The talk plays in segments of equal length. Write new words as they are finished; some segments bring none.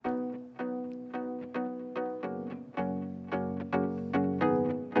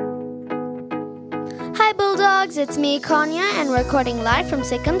Hi Bulldogs, it's me, Konya, and we're recording live from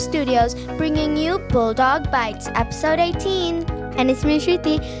Sikkim Studios, bringing you Bulldog Bites, episode 18. And it's me,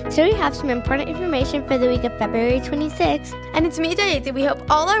 Shruti. Today we have some important information for the week of February 26th. And it's me, Dayati. We hope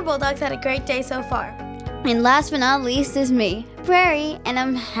all our Bulldogs had a great day so far. And last but not least is me, Prairie, and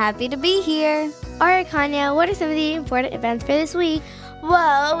I'm happy to be here. Alright, Konya, what are some of the important events for this week?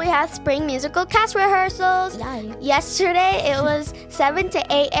 Well, we had spring musical cast rehearsals. Yay. Yesterday, it was 7 to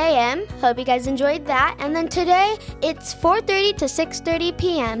 8 a.m. Hope you guys enjoyed that. And then today, it's 4:30 to 6:30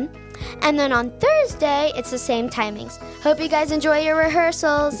 p.m. And then on Thursday, it's the same timings. Hope you guys enjoy your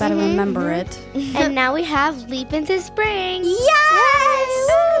rehearsals. Better remember it. And now we have Leap into Spring. Yes!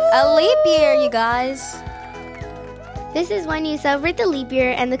 A leap year, you guys. This is when you celebrate the leap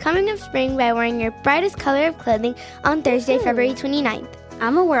year and the coming of spring by wearing your brightest color of clothing on Thursday, February 29th.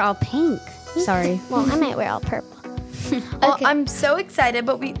 I'm gonna wear all pink. Sorry. Well, I might wear all purple. Well, I'm so excited,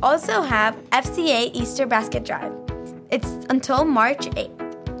 but we also have FCA Easter Basket Drive. It's until March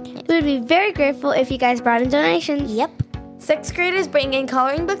 8th. We would be very grateful if you guys brought in donations. Yep. 6th graders bring in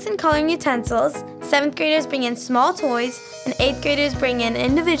coloring books and coloring utensils. 7th graders bring in small toys. And 8th graders bring in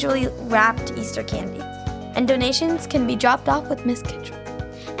individually wrapped Easter candy. And donations can be dropped off with Miss Kittrell.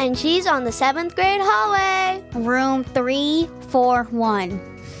 And she's on the 7th grade hallway. Room 341.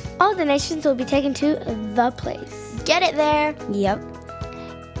 All donations will be taken to the place. Get it there. Yep.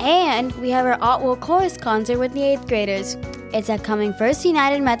 And we have our Otwell Chorus concert with the 8th graders. It's at Coming First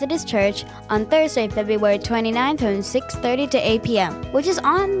United Methodist Church on Thursday, February 29th from 6:30 to 8 p.m., which is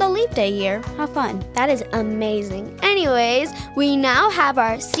on the leap day year. Have fun. That is amazing. Anyways, we now have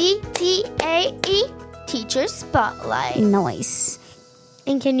our CTAE Teacher Spotlight. Nice.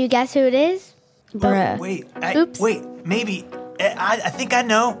 And can you guess who it is? Bruh. Wait, maybe. I think I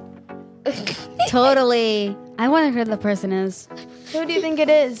know. Totally. I wonder who the person is. Who do you think it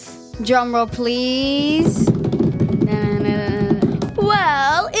is? Drum roll, please.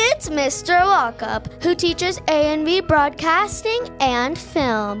 Well, it's Mr. Walkup, who teaches A&V broadcasting and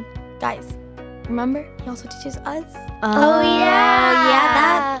film. Guys, remember? He also teaches us. Oh, yeah.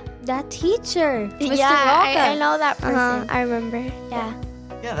 Yeah, that teacher. Mr. I know that person. I remember. Yeah.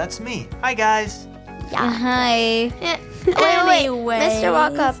 Yeah, that's me. Hi, guys. Hi. Wait. Anyways. Mr.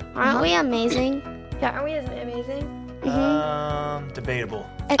 Walkup, aren't we amazing? Yeah, aren't we amazing? Debatable.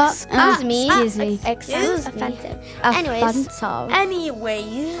 Excuse me. Excuse me. Offensive. Anyways.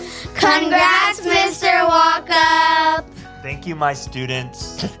 Anyways. Congrats, Mr. Walkup. Thank you, my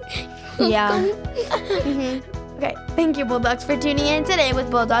students. Yeah. Okay, thank you, Bulldogs, for tuning in today with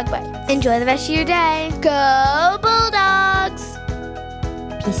Bulldog Bites. Enjoy the rest of your day. Go Bulldogs.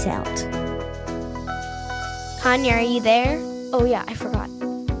 Peace out. Konya, are you there? Oh, yeah, I forgot.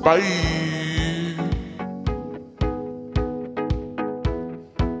 Bye.